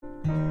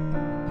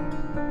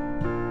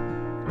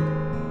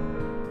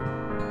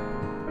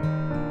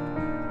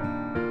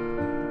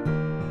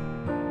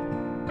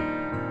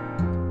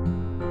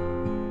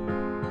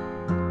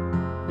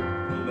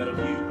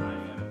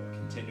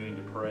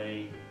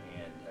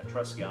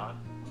trust God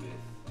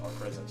with our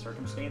present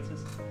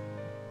circumstances,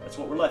 that's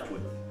what we're left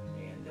with.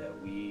 And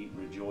we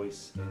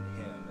rejoice in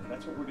Him. And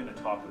that's what we're going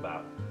to talk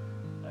about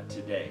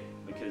today.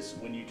 Because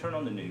when you turn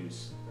on the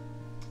news,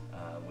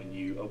 when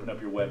you open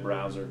up your web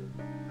browser,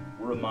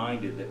 we're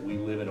reminded that we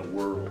live in a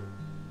world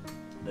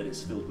that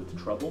is filled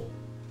with trouble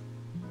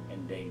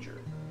and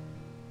danger.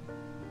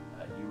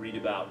 You read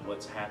about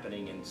what's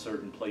happening in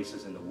certain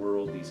places in the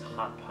world, these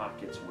hot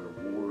pockets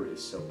where war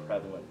is so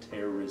prevalent,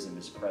 terrorism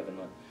is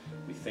prevalent.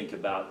 We think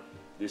about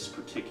this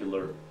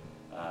particular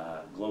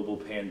global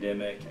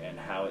pandemic and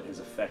how it has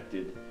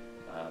affected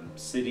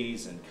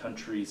cities and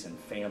countries and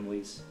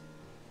families.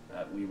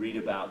 We read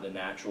about the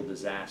natural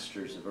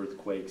disasters of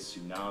earthquakes,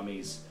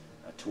 tsunamis,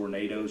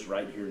 tornadoes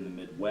right here in the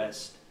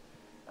Midwest.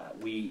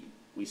 We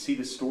see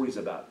the stories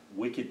about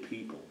wicked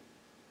people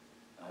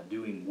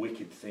doing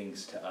wicked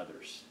things to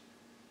others.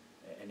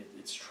 And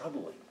it's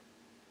troubling.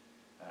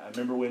 I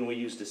remember when we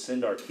used to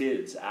send our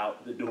kids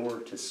out the door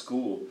to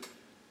school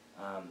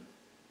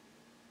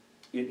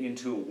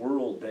into a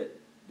world that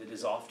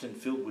is often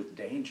filled with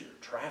danger,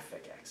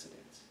 traffic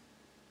accidents,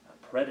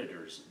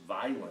 predators,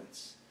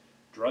 violence,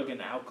 drug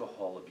and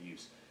alcohol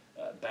abuse,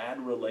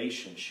 bad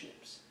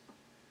relationships.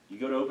 You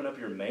go to open up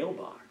your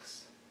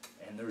mailbox,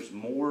 and there's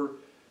more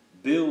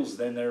bills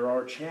than there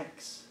are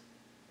checks.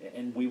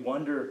 And we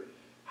wonder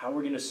how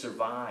we're going to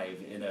survive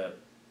in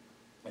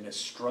a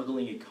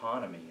struggling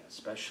economy,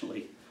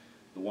 especially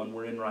the one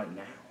we're in right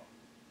now.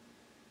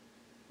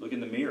 Look in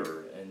the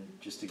mirror and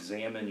just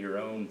examine your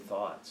own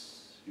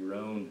thoughts, your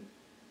own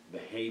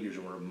behaviors,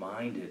 and we're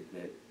reminded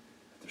that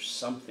there's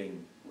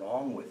something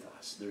wrong with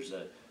us. There's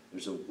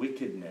a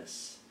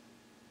wickedness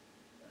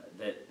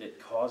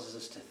that causes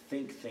us to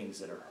think things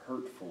that are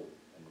hurtful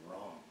and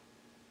wrong.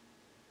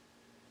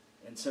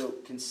 And so,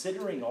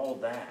 considering all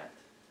that,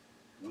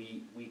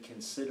 we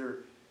consider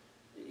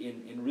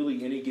in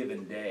really any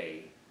given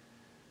day,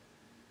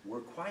 we're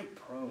quite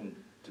prone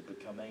to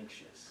become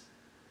anxious.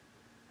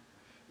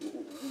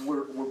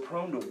 We're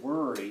prone to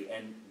worry,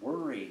 and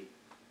worry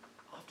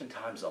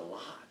oftentimes a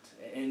lot.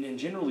 And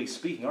generally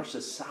speaking, our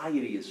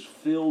society is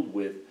filled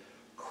with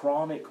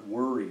chronic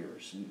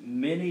worriers,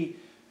 many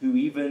who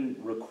even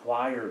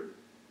require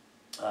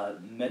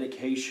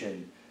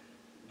medication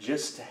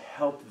just to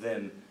help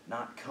them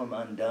not come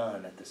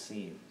undone at the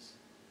seams.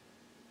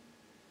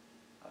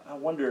 I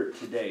wonder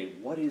today,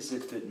 what is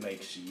it that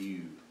makes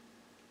you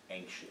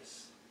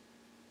anxious?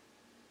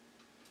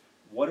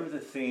 What are the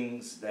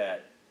things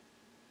that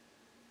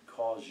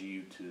cause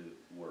you to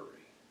worry?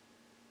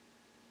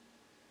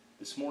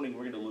 This morning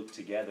we're going to look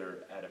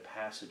together at a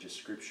passage of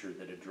Scripture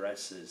that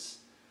addresses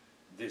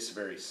this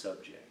very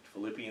subject.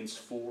 Philippians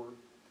 4,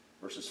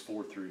 verses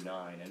 4 through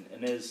 9.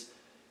 And as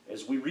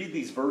we read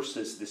these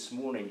verses this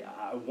morning,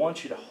 I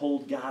want you to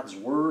hold God's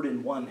Word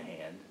in one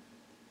hand,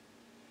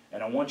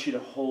 and I want you to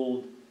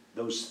hold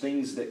those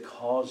things that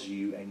cause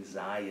you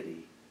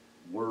anxiety,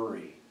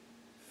 worry,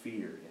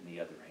 fear in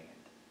the other hand.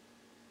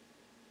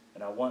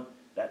 And I want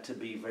that to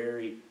be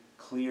very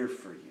clear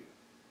for you,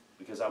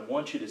 because I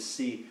want you to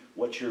see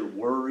what your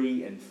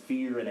worry and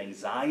fear and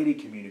anxiety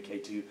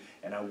communicate to you,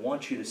 and I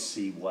want you to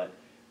see what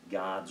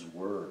God's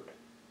Word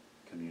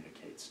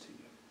communicates to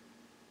you.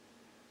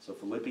 So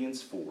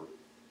Philippians 4,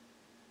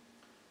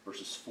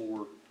 verses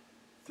 4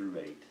 through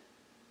 8.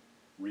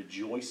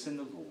 Rejoice in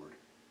the Lord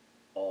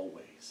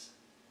always.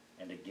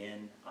 And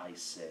again I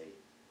say,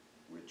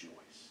 rejoice.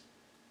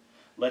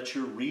 Let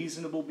your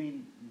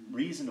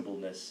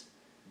reasonableness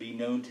be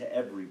known to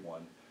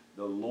everyone.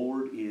 The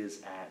Lord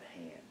is at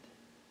hand.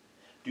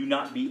 Do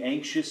not be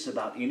anxious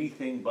about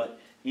anything, but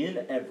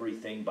in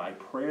everything by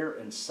prayer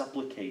and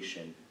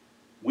supplication,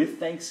 with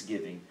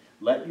thanksgiving,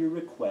 let your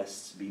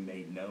requests be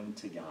made known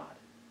to God.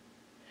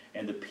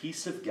 And the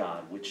peace of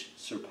God, which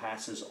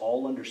surpasses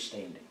all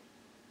understanding,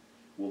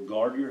 will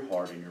guard your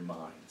heart and your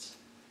minds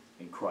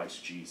in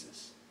Christ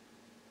Jesus.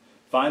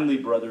 Finally,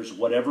 brothers,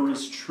 whatever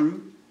is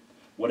true,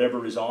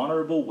 whatever is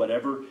honorable,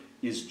 whatever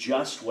is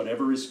just,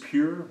 whatever is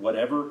pure,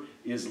 whatever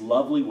is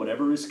lovely,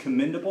 whatever is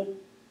commendable,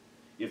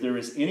 if there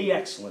is any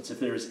excellence, if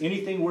there is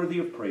anything worthy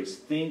of praise,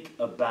 think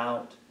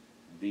about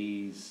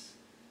these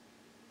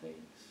things.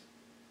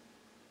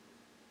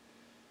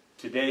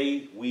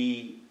 Today,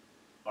 we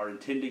are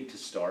intending to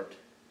start,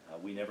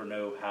 we never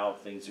know how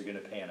things are going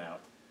to pan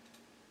out,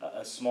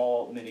 a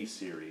small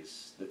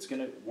mini-series that's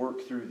going to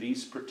work through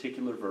these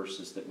particular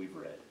verses that we've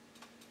read.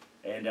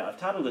 And I've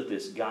titled it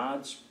this,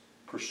 God's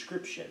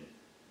Prescription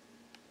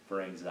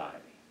for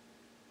Anxiety.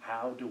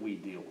 How do we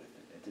deal with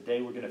it? And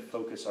today we're going to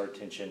focus our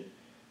attention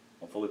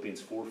on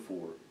Philippians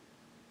 4:4,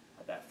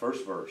 that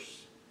first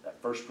verse,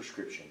 that first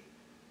prescription,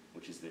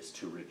 which is this,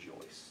 to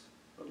rejoice.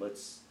 But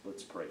let's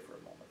pray for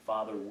a moment.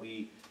 Father,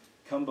 we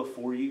come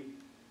before you,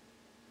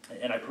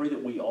 and I pray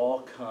that we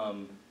all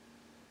come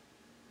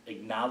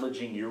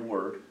acknowledging your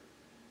word,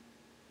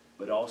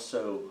 but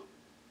also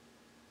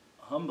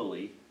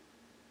humbly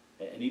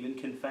and even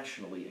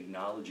confessionally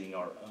acknowledging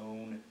our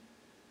own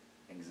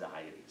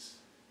anxieties,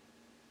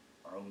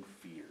 our own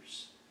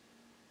fears,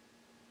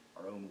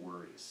 our own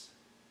worries.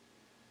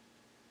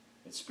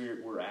 And And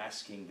Spirit, we're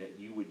asking that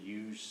you would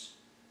use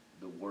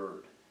the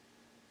Word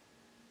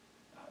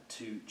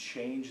to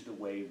change the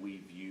way we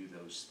view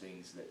those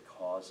things that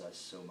cause us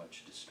so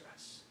much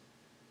distress.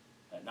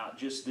 Not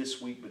just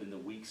this week, but in the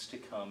weeks to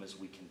come as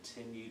we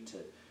continue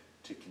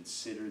to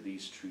consider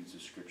these truths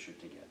of Scripture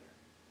together.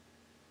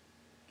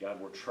 God,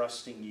 we're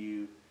trusting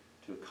you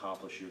to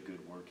accomplish your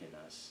good work in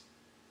us.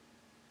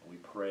 And we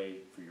pray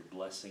for your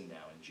blessing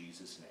now in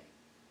Jesus' name.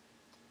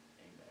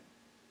 Amen.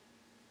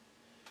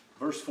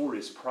 Verse 4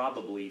 is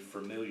probably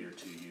familiar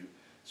to you,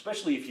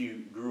 especially if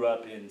you grew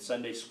up in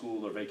Sunday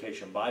school or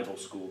Vacation Bible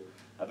School,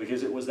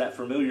 because it was that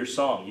familiar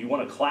song. You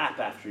want to clap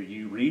after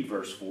you read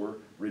verse 4.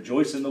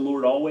 Rejoice in the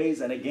Lord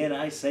always, and again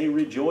I say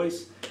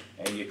rejoice.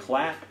 And you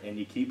clap, and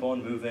you keep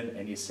on moving,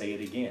 and you say it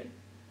again.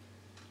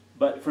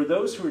 But for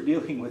those who are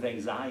dealing with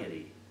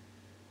anxiety,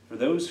 for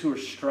those who are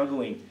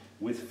struggling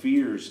with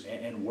fears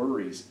and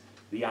worries,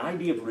 the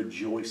idea of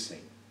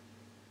rejoicing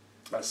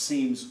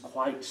seems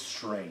quite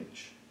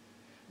strange.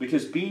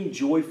 Because being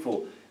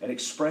joyful and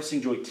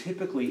expressing joy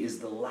typically is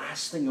the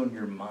last thing on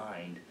your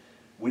mind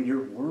when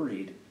you're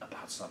worried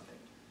about something.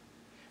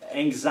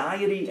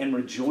 Anxiety and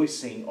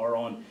rejoicing are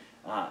on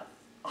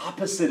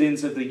opposite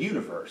ends of the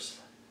universe.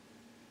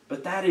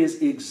 But that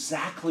is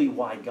exactly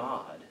why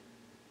God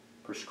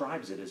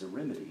prescribes it as a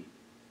remedy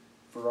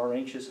for our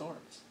anxious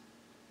hearts.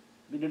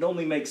 I mean, it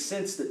only makes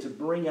sense that to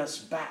bring us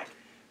back,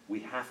 we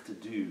have to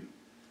do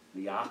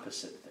the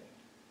opposite thing.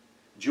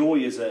 Joy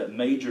is a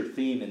major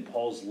theme in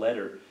Paul's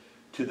letter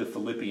to the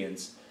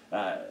Philippians.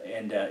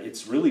 And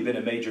it's really been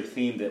a major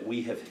theme that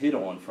we have hit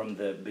on from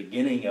the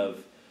beginning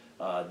of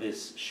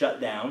this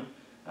shutdown.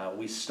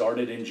 We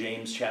started in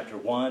James chapter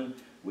 1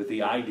 with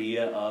the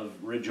idea of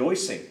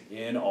rejoicing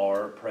in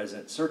our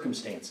present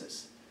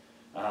circumstances.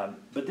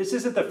 But this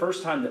isn't the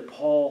first time that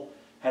Paul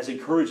has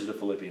encouraged the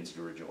Philippians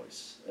to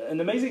rejoice. And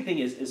the amazing thing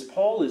is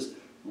Paul is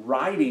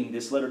writing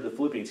this letter to the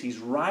Philippians. He's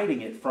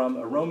writing it from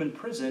a Roman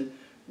prison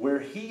where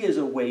he is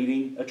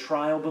awaiting a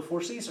trial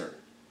before Caesar.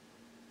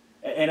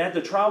 And at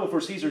the trial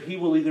before Caesar, he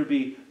will either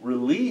be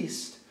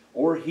released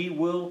or he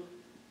will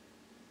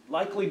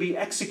likely be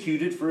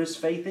executed for his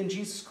faith in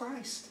Jesus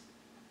Christ.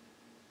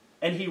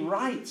 And he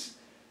writes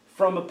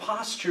from a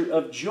posture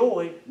of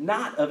joy,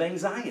 not of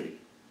anxiety.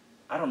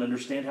 I don't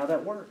understand how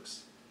that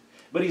works.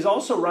 But he's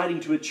also writing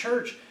to a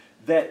church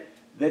that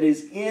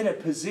is in a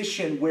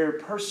position where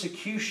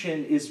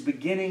persecution is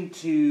beginning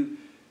to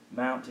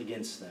mount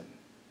against them.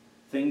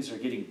 Things are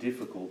getting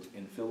difficult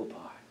in Philippi.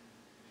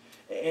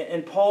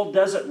 And Paul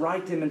doesn't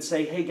write them and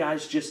say, hey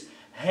guys, just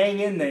hang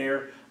in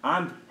there.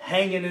 I'm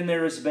hanging in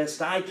there as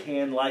best I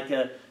can like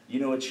a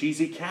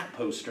cheesy cat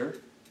poster.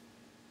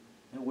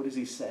 No, what does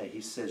he say?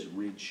 He says,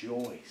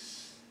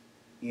 rejoice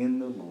in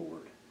the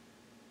Lord.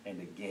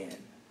 And again,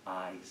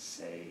 I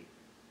say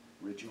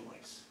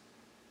rejoice.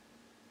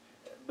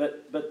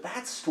 But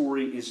that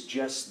story is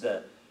just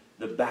the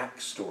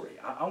backstory.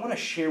 I want to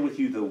share with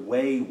you the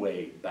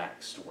way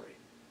backstory.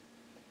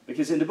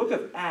 Because in the book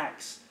of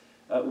Acts,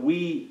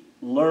 we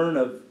learn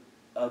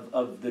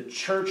of the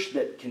church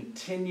that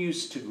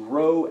continues to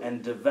grow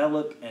and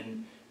develop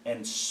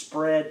and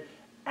spread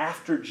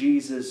after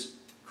Jesus'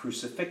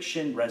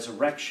 crucifixion,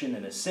 resurrection,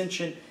 and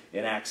ascension.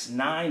 In Acts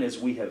 9, as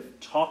we have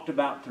talked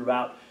about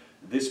throughout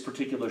this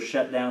particular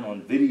shutdown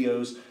on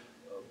videos,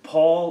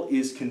 Paul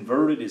is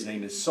converted. His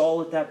name is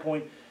Saul at that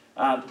point.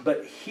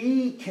 But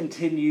he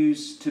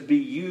continues to be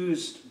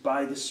used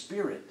by the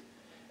Spirit.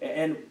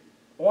 And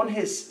on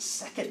his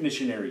second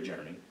missionary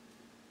journey,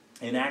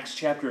 in Acts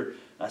chapter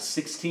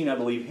 16, I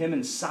believe, him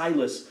and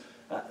Silas,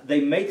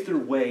 they make their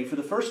way for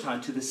the first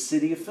time to the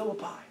city of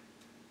Philippi.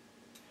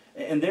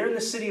 And there in the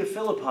city of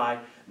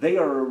Philippi, they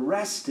are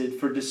arrested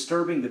for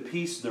disturbing the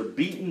peace. They're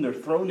beaten. They're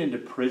thrown into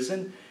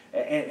prison.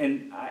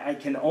 And I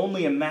can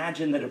only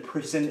imagine that a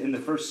prison in the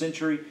first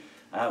century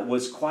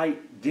was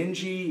quite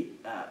dingy,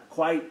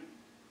 quite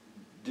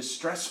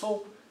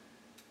distressful.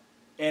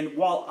 And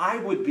while I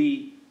would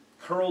be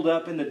curled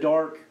up in the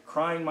dark,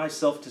 crying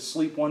myself to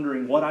sleep,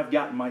 wondering what I've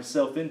gotten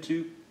myself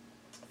into,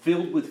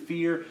 filled with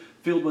fear,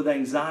 filled with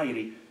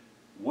anxiety,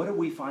 what do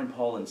we find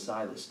Paul and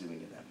Silas doing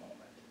in that moment?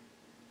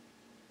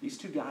 These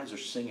two guys are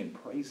singing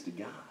praise to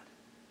God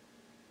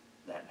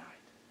that night.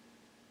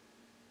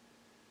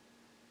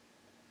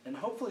 And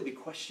hopefully the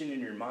question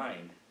in your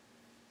mind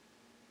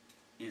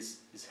is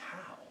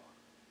how?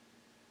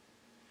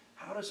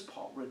 How does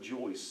Paul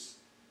rejoice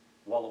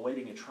while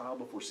awaiting a trial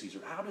before Caesar?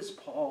 How does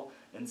Paul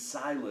and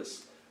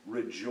Silas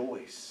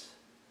rejoice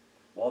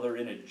while they're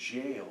in a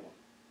jail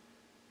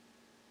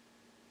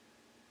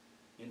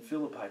in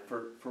Philippi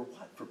for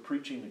what? For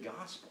preaching the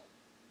gospel.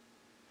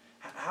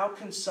 How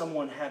can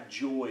someone have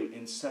joy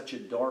in such a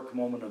dark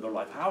moment of their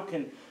life? How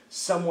can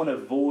someone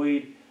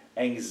avoid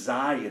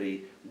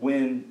anxiety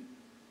when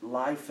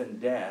life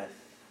and death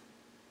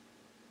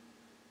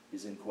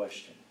is in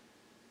question?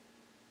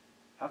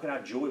 How can I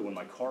have joy when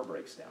my car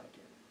breaks down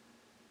again?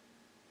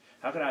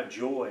 How can I have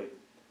joy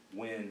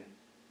when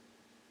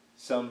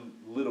some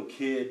little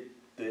kid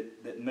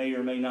that may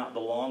or may not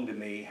belong to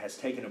me has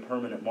taken a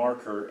permanent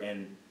marker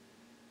and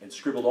and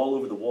scribbled all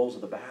over the walls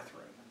of the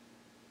bathroom?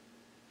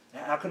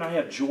 How can I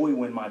have joy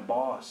when my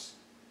boss,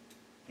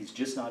 he's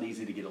just not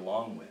easy to get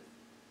along with?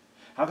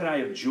 How can I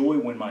have joy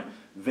when my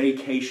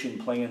vacation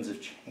plans have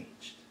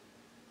changed?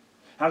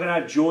 How can I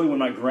have joy when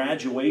my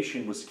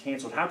graduation was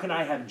canceled? How can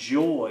I have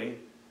joy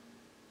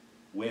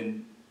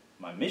when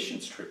my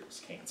missions trip was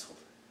canceled?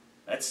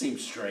 That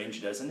seems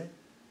strange, doesn't it?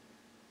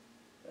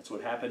 That's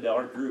what happened to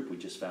our group we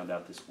just found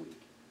out this week.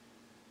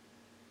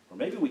 Or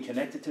maybe we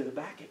connect it to the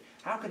back end.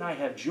 How can I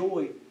have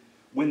joy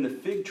when the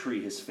fig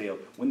tree has failed,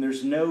 when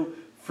there's no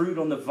fruit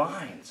on the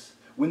vines,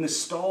 when the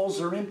stalls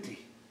are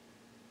empty?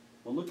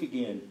 Well, look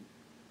again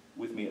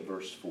with me at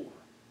verse 4.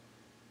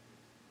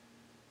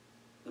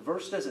 The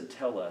verse doesn't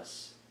tell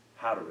us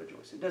how to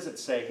rejoice. It doesn't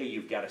say, hey,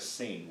 you've got to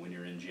sing when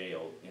you're in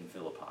jail in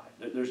Philippi.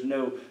 There's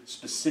no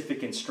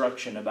specific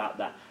instruction about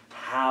the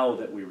how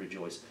that we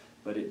rejoice,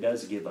 but it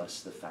does give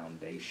us the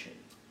foundation,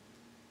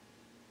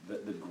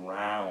 the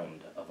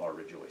ground of our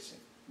rejoicing.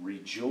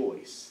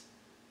 Rejoice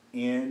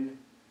in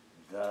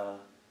the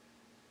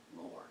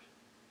Lord.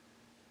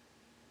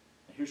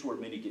 Now, here's where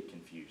many get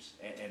confused,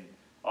 and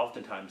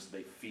oftentimes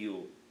they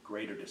feel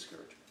greater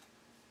discouragement.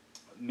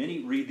 Many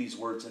read these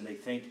words and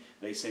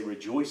they say,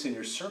 rejoice in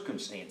your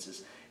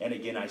circumstances. And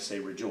again, I say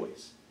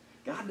rejoice.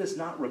 God does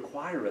not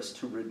require us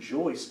to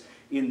rejoice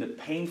in the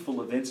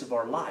painful events of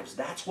our lives.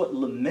 That's what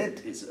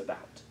lament is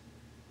about.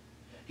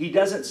 He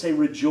doesn't say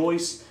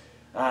rejoice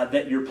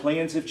that your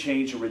plans have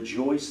changed, or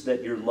rejoice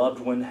that your loved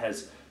one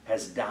has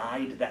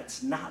died.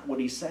 That's not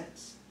what he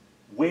says.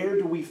 Where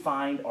do we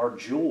find our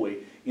joy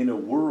in a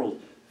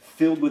world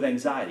filled with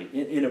anxiety,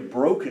 in a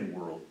broken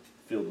world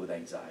filled with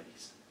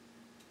anxieties?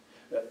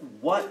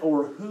 What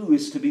or who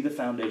is to be the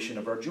foundation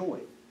of our joy?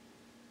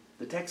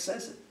 The text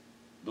says it.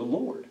 The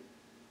Lord.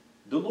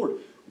 The Lord.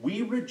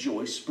 We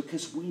rejoice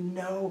because we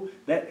know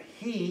that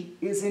He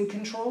is in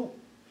control.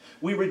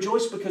 We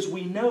rejoice because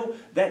we know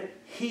that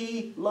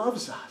He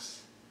loves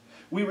us.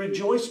 We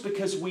rejoice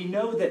because we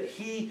know that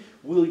He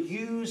will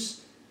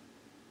use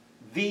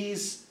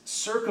these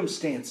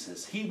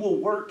circumstances. He will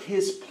work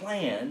His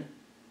plan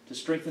to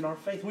strengthen our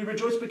faith. We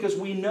rejoice because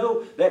we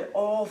know that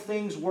all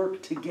things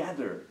work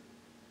together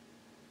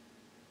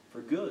for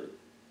good,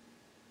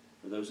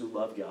 for those who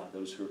love God,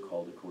 those who are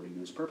called according to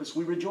His purpose.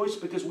 We rejoice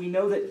because we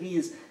know that He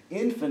is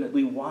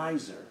infinitely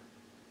wiser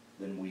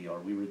than we are.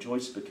 We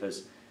rejoice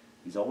because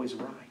He's always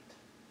right.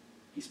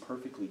 He's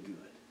perfectly good.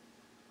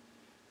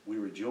 We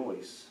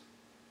rejoice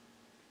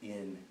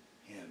in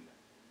Him.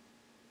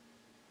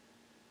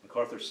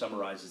 MacArthur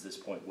summarizes this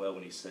point well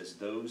when he says,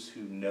 those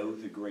who know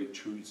the great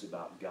truths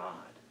about God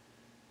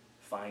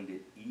find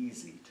it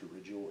easy to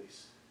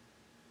rejoice.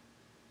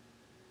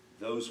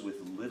 Those with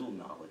little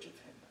knowledge of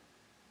Him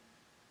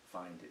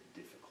find it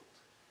difficult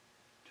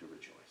to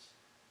rejoice.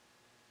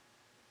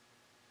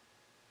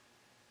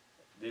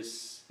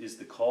 This is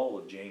the call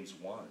of James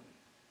 1,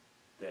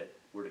 that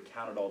we're to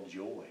count it all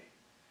joy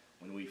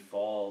when we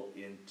fall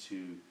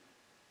into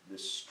the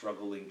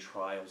struggling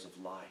trials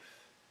of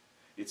life.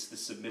 It's the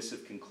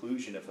submissive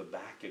conclusion of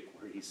Habakkuk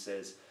where he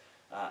says,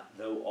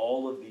 though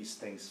all of these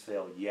things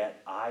fail,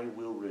 yet I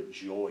will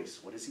rejoice.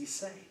 What does he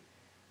say?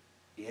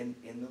 In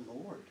the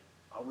Lord.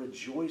 I'll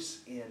rejoice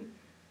in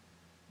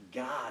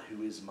God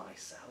who is my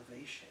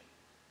salvation.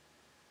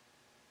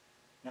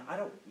 Now, I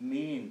don't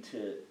mean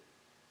to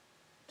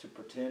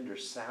pretend or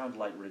sound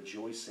like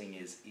rejoicing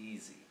is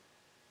easy,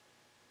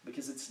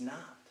 because it's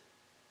not.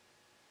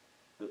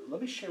 But let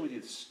me share with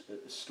you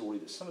a story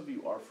that some of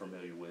you are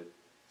familiar with.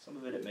 Some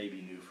of it may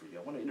be new for you.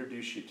 I want to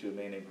introduce you to a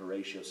man named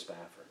Horatio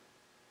Spafford.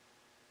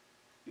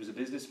 He was a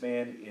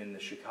businessman in the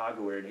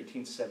Chicago area. In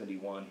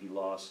 1871, he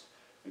lost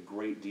a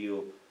great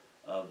deal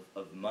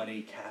of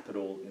money,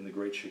 capital in the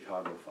Great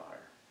Chicago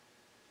Fire.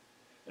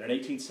 And in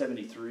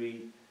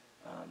 1873,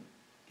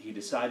 he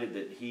decided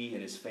that he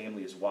and his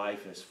family, his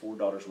wife and his 4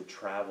 daughters, would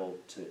travel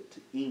to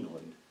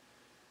England,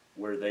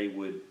 where they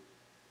would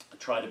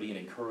try to be an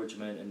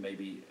encouragement and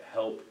maybe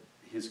help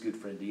his good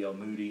friend D.L.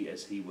 Moody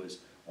as he was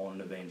on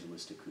an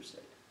evangelistic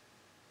crusade.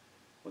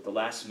 But the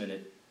last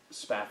minute,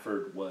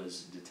 Spafford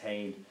was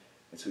detained,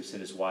 and so he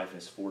sent his wife and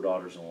his 4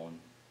 daughters on.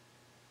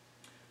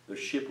 Their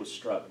ship was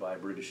struck by a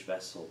British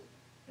vessel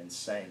and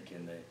sank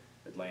in the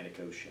Atlantic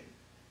Ocean,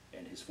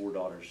 and his 4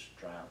 daughters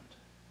drowned.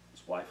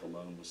 His wife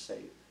alone was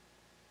saved.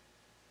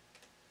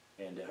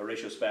 And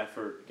Horatio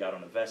Spafford got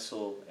on a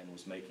vessel and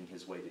was making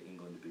his way to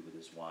England to be with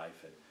his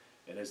wife.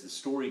 And as the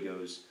story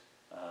goes,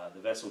 the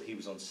vessel he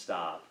was on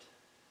stopped,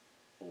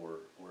 or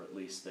at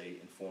least they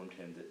informed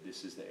him that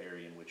this is the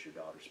area in which your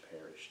daughters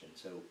perished. And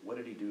so what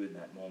did he do in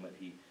that moment?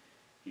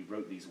 He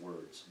wrote these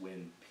words: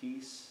 when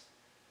peace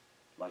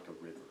like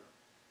a river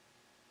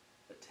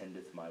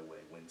attendeth my way,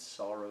 when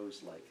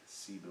sorrows like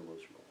sea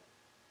billows roll,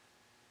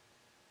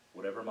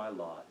 whatever my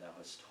lot, thou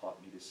hast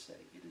taught me to say,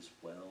 it is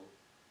well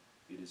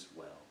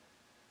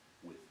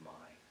with my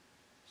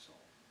soul.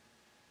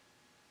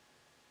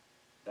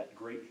 That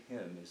great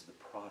hymn is the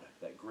product,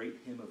 that great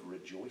hymn of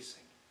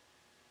rejoicing,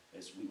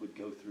 as we would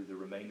go through the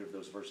remainder of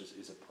those verses,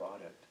 is a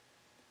product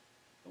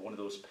of one of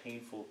those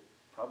painful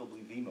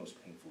probably the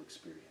most painful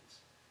experience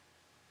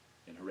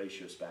in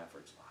Horatio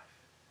Spafford's life.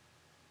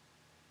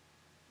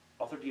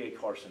 Author D.A.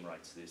 Carson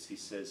writes this. He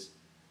says,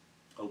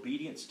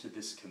 obedience to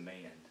this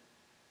command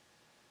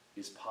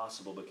is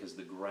possible because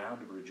the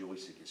ground of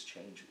rejoicing is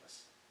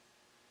changeless.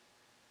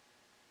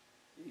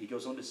 He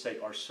goes on to say,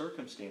 our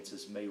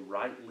circumstances may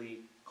rightly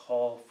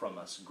call from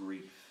us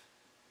grief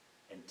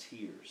and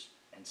tears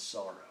and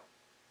sorrow.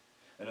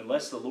 And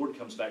unless the Lord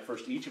comes back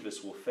first, each of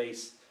us will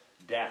face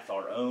death,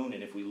 our own,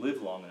 and if we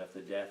live long enough, the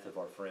death of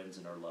our friends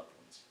and our loved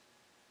ones.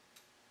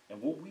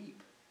 And we'll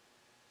weep.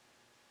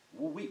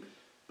 We'll weep.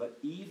 But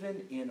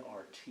even in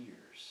our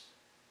tears,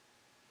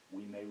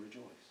 we may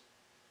rejoice.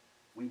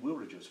 We will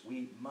rejoice.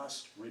 We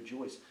must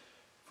rejoice.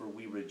 For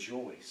we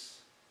rejoice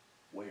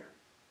where?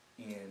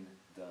 In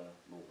the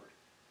Lord.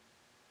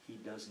 He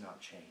does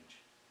not change.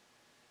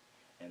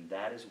 And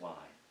that is why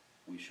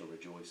we shall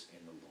rejoice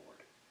in the Lord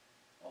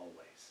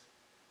always.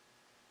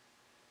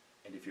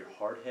 And if you're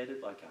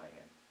hard-headed like I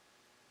am,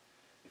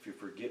 if you're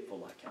forgetful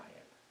like I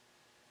am,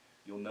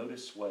 you'll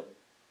notice what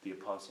the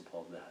Apostle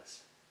Paul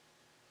does.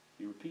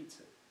 He repeats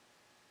it.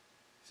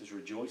 He says,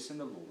 rejoice in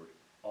the Lord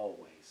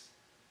always.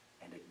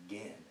 And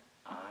again,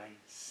 I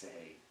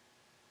say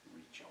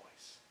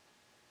rejoice.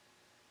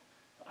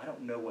 I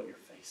don't know what you're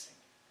facing.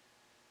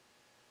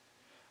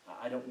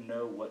 I don't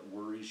know what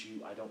worries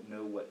you. I don't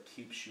know what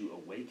keeps you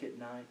awake at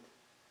night.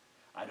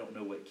 I don't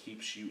know what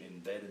keeps you in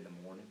bed in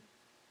the morning.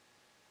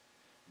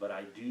 But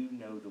I do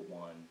know the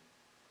one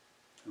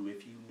who,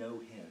 if you know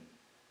him,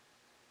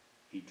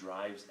 he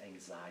drives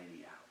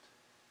anxiety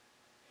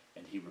out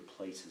and he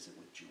replaces it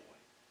with joy.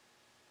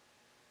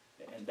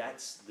 And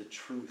that's the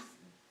truth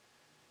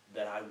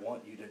that I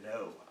want you to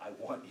know. I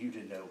want you to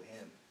know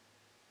him.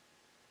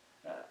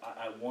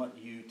 I want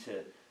you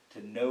to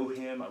know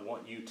him. I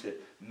want you to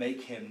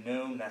make him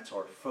known. That's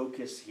our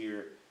focus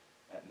here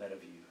at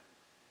Meadowview.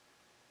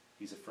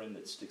 He's a friend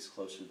that sticks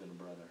closer than a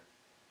brother.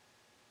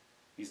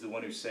 He's the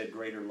one who said,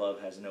 greater love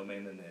has no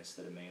man than this,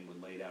 that a man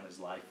would lay down his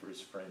life for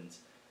his friends.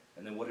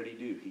 And then what did he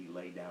do? He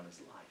laid down his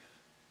life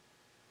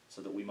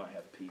so that we might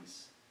have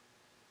peace,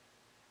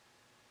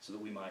 so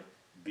that we might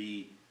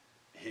be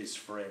his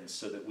friends,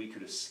 so that we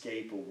could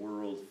escape a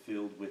world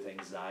filled with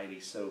anxiety.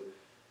 So,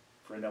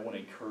 friend, I want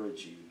to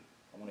encourage you.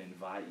 I want to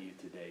invite you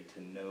today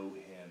to know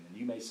him. And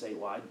you may say,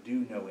 well, I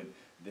do know him.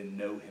 Then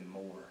know him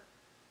more,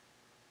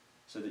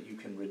 so that you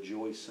can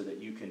rejoice, so that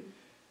you can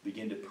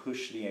begin to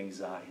push the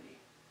anxiety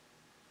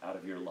out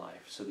of your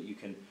life, so that you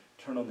can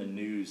turn on the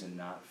news and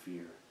not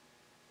fear,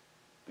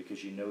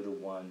 because you know the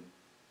one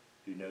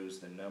who knows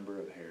the number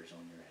of hairs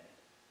on your head.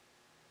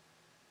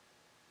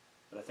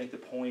 But I think the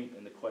point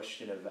and the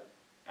question of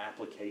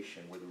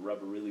application, where the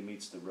rubber really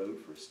meets the road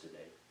for us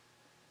today,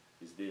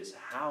 is this: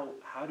 how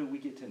do we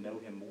get to know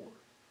him more?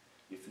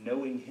 If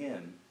knowing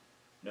him,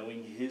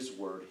 knowing his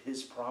word,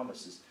 his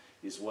promises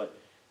is what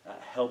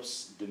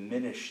helps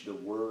diminish the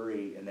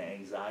worry and the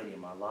anxiety in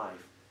my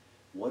life,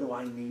 what do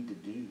I need to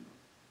do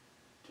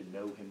to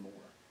know him more?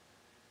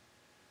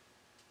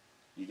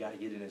 You got to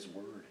get in his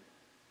word.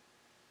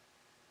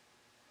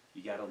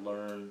 You got to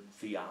learn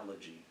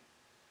theology.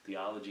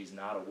 Theology is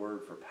not a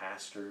word for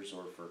pastors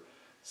or for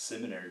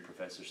seminary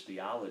professors.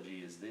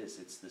 Theology is this: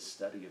 it's the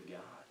study of God.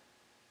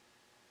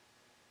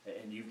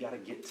 And you've got to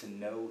get to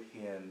know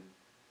him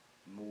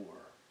more.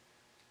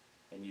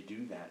 And you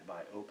do that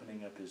by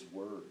opening up his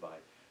word, by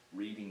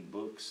reading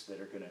books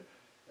that are going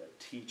to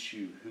teach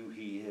you who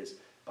he is,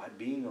 by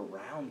being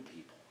around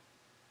people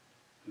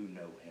who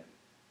know him.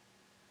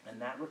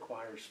 And that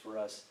requires for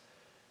us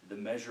the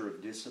measure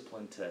of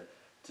discipline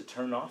to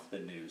turn off the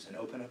news and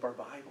open up our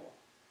Bible,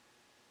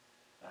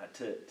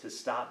 to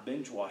stop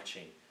binge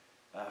watching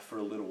for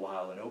a little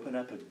while and open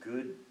up a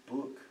good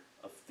book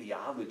of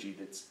theology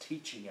that's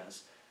teaching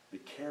us the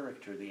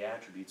character, the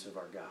attributes of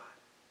our God.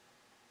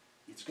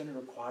 It's going to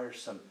require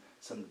some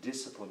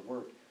disciplined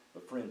work,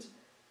 but friends,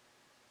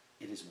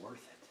 it is worth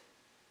it,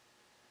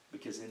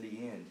 because in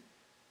the end,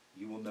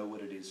 you will know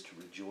what it is to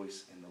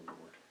rejoice in the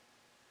Lord,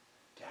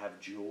 to have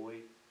joy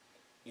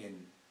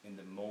in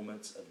the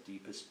moments of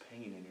deepest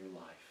pain in your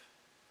life,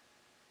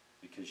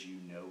 because you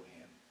know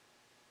him.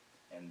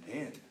 And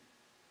then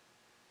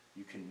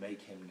you can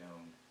make him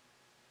known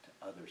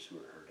to others who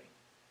are hurting,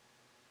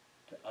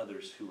 to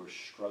others who are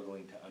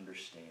struggling to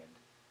understand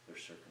their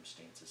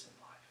circumstances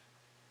in life.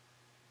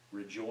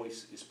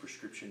 Rejoice is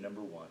prescription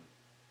number one.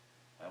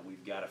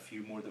 We've got a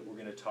few more that we're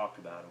going to talk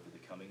about over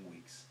the coming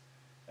weeks,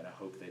 and I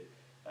hope that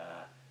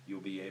you'll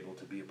be able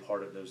to be a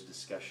part of those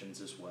discussions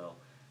as well,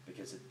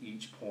 because at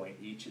each point,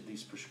 each of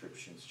these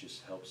prescriptions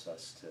just helps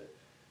us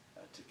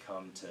to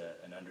come to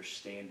an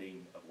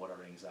understanding of what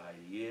our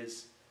anxiety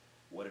is,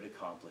 what it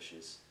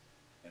accomplishes,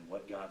 and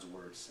what God's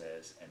Word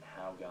says, and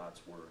how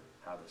God's Word,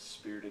 how the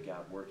Spirit of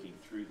God working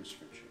through the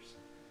Scriptures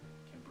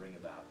can bring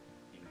about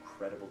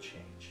incredible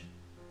change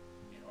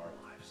in our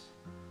lives.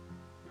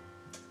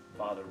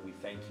 Father, we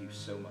thank you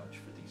so much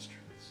for these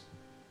truths.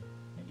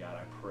 And God,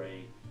 I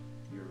pray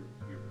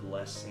your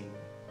blessing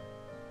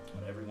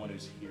on everyone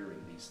who's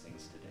hearing these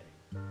things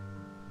today.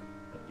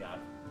 That God,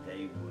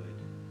 they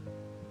would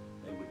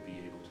they would be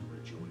able to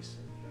rejoice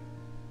in you.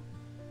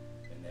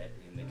 And that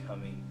in the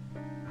coming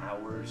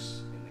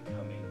hours, in the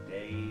coming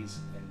days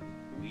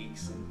and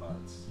weeks and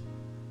months,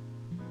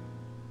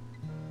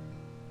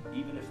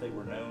 even if they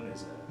were known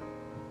as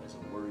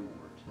a worry